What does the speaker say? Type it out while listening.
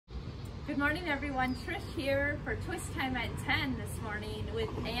Good morning, everyone. Trish here for Twist Time at 10 this morning with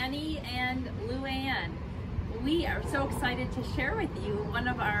Annie and Luann. We are so excited to share with you one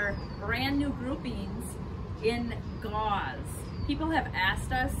of our brand new groupings in gauze. People have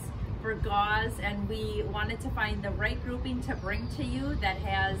asked us for gauze, and we wanted to find the right grouping to bring to you that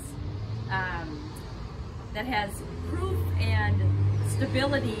has proof and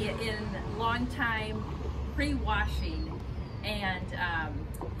stability in long time pre-washing. And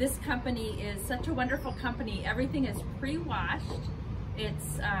this company is such a wonderful company. Everything is pre-washed.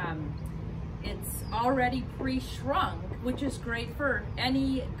 It's already pre-shrunk, which is great for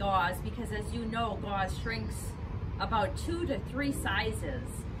any gauze because, as you know, gauze shrinks about 2 to 3 sizes,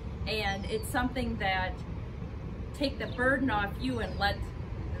 and it's something that take the burden off you and let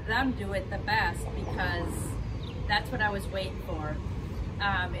them do it the best, because that's what I was waiting for.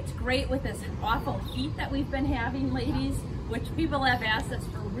 It's great with this awful heat that we've been having, ladies, which people have asked us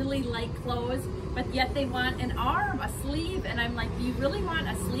for really light clothes, but yet they want an arm, a sleeve, and I'm like, do you really want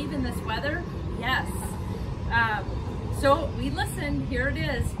a sleeve in this weather? Yes. So we listened. Here it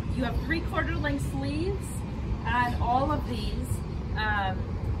is. You have 3/4 length sleeves on all of these.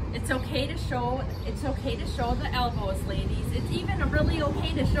 It's okay to show the elbows, ladies. It's even really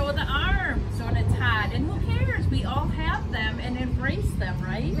okay to show the arms when it's hot. And who cares? We all have them and embrace them,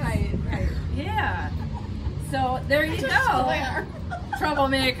 right? Right. Yeah. So there you go.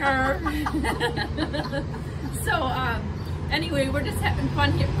 Troublemaker. So anyway, we're just having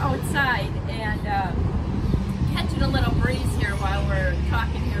fun here outside and catching a little breeze here while we're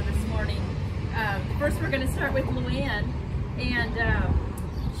talking here this morning. First, we're going to start with Luann, and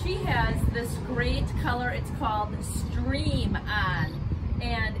she has this great color. It's called Stream On,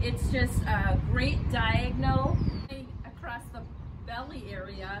 and it's just a great diagonal across the belly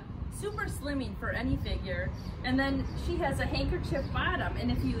area, super slimming for any figure. And then she has a handkerchief bottom,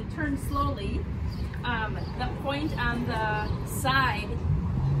 and if you turn slowly, the point on the side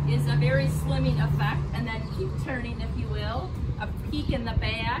is a very slimming effect, and then keep turning, if you will, a peak in the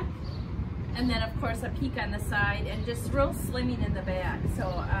back, and then of course a peak on the side, and just real slimming in the back.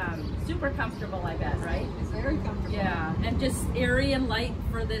 So super comfortable, I bet, right? It's very comfortable. Yeah, and just airy and light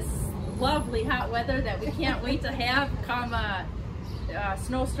for this lovely hot weather that we can't wait to have come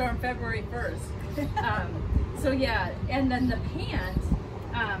snowstorm February 1st. So yeah, and then the pant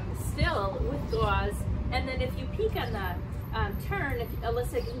still with gauze, and then if you peek on the turn, if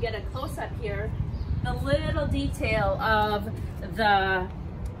Alyssa can get a close-up here, the little detail of the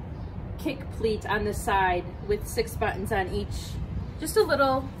kick pleat on the side with 6 buttons on each, just a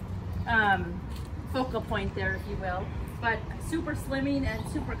little focal point there, if you will, but super slimming and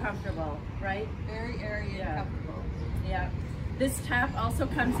super comfortable, right? Very airy and comfortable. Yeah. This top also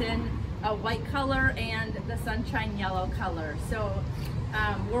comes in a white color and the sunshine yellow color. So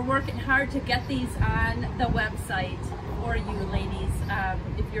we're working hard to get these on the website for you, ladies,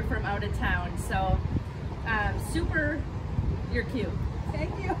 if you're from out of town. So super, you're cute.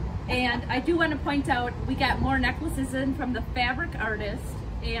 Thank you. And I do want to point out, we got more necklaces in from the fabric artist,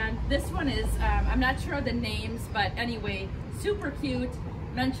 and this one is, I'm not sure of the names, but anyway, super cute.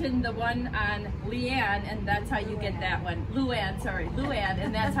 Mentioned the one on Leanne, and that's how you get that one. Luann,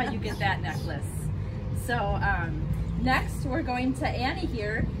 and that's how you get that necklace. So next we're going to Annie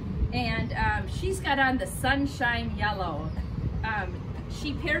here, and she's got on the sunshine yellow.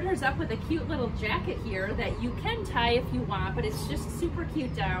 She paired hers up with a cute little jacket here that you can tie if you want, but it's just super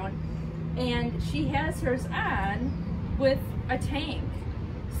cute down. And she has hers on with a tank.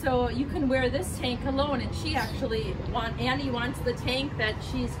 So you can wear this tank alone, and Annie wants the tank that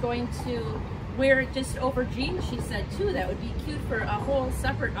she's going to wear just over jeans, she said too. That would be cute for a whole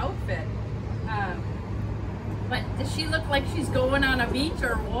separate outfit. But does she look like she's going on a beach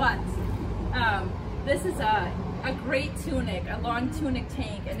or what? This is a great tunic, a long tunic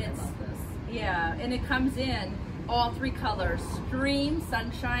tank, and it's, yeah, and it comes in all 3 colors, stream,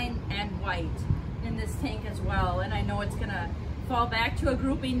 sunshine, and white in this tank as well. And I know it's gonna fall back to a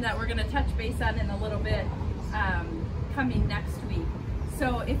grouping that we're gonna touch base on in a little bit, coming next week.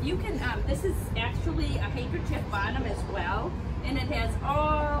 So if you can, this is actually a handkerchief bottom as well, and it has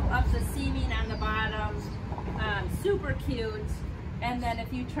all of the seaming on the bottom, super cute. And then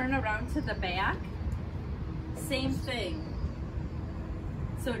if you turn around to the back, same thing.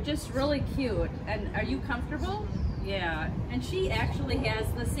 So just really cute. And are you comfortable? Yeah. And she actually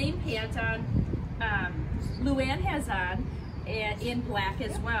has the same pant on, Luann has on, and in black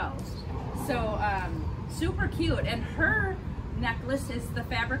as well. So super cute. And her necklace is the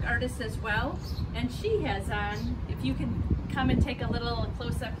fabric artist as well, and she has on, if you can come and take a little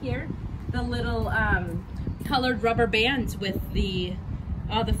close up here, the little colored rubber bands with the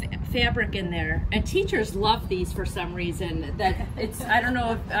all the fabric in there. And teachers love these for some reason. That it's, I don't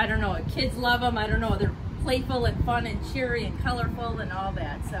know, kids love them. I don't know, they're playful and fun and cheery and colorful and all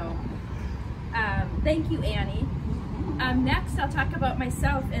that. So thank you, Annie. Next, I'll talk about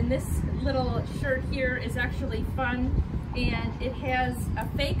myself, and this little shirt here is actually fun, and it has a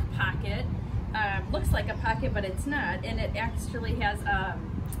fake pocket. Looks like a pocket, but it's not, and it actually has a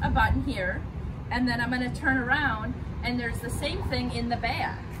button here, and then I'm going to turn around, and there's the same thing in the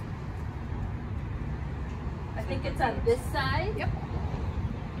back. I think it's on this side. Yep.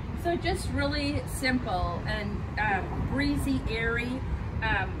 So just really simple and breezy, airy,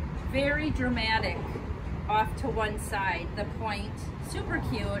 very dramatic off to one side, the point, super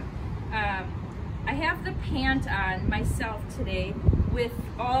cute. I have the pant on myself today with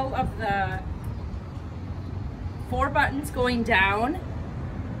all of the 4 buttons going down.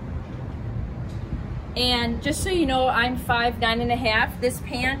 And just so you know, I'm 5'9½". This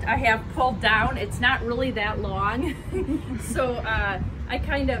pant I have pulled down. It's not really that long. So I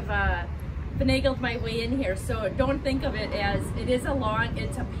kind of finagled my way in here. So don't think of it as, it is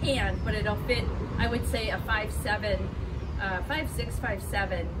it's a pant, but it'll fit, I would say, a 5'7", 5'6",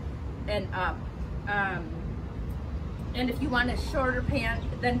 5'7", and up. And if you want a shorter pant,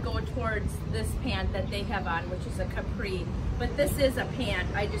 then go towards this pant that they have on, which is a capri. But this is a pant.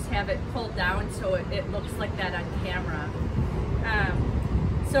 I just have it pulled down so it looks like that on camera.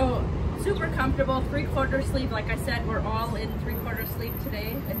 So super comfortable, 3/4 sleeve. Like I said, we're all in 3/4 sleeve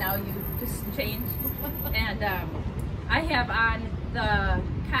today, and now you just changed. And I have on the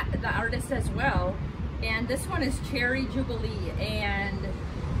artist as well, and this one is Cherry Jubilee, and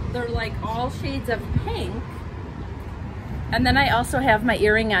they're like all shades of pink. And then I also have my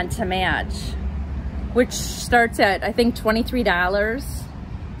earring on to match, which starts at, I think, $23.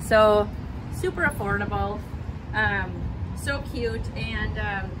 So super affordable, so cute. And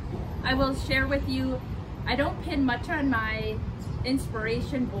I will share with you, I don't pin much on my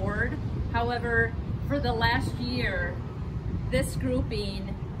inspiration board. However, for the last year, this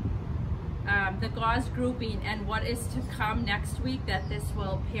grouping, the gauze grouping, and what is to come next week that this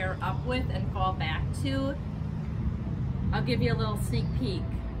will pair up with and fall back to, I'll give you a little sneak peek.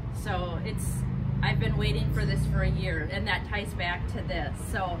 So I've been waiting for this for a year, and that ties back to this.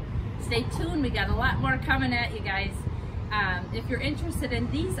 So stay tuned, we got a lot more coming at you guys. If you're interested in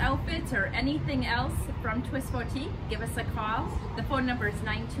these outfits or anything else from Twist Boutique, give us a call. The phone number is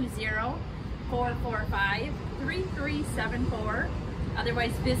 920-445-3374.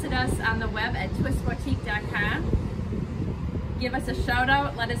 Otherwise, visit us on the web at twistboutique.com. Give us a shout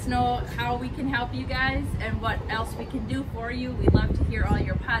out, let us know how we can help you guys and what else we can do for you. We love to hear all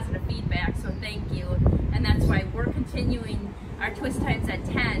your positive feedback, so thank you. And that's why we're continuing our Twist Times at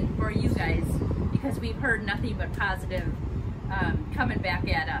 10 for you guys, because we've heard nothing but positive coming back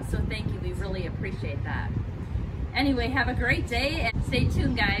at us. So thank you, we really appreciate that. Anyway, have a great day and stay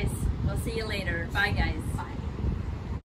tuned, guys. We'll see you later. Bye, guys.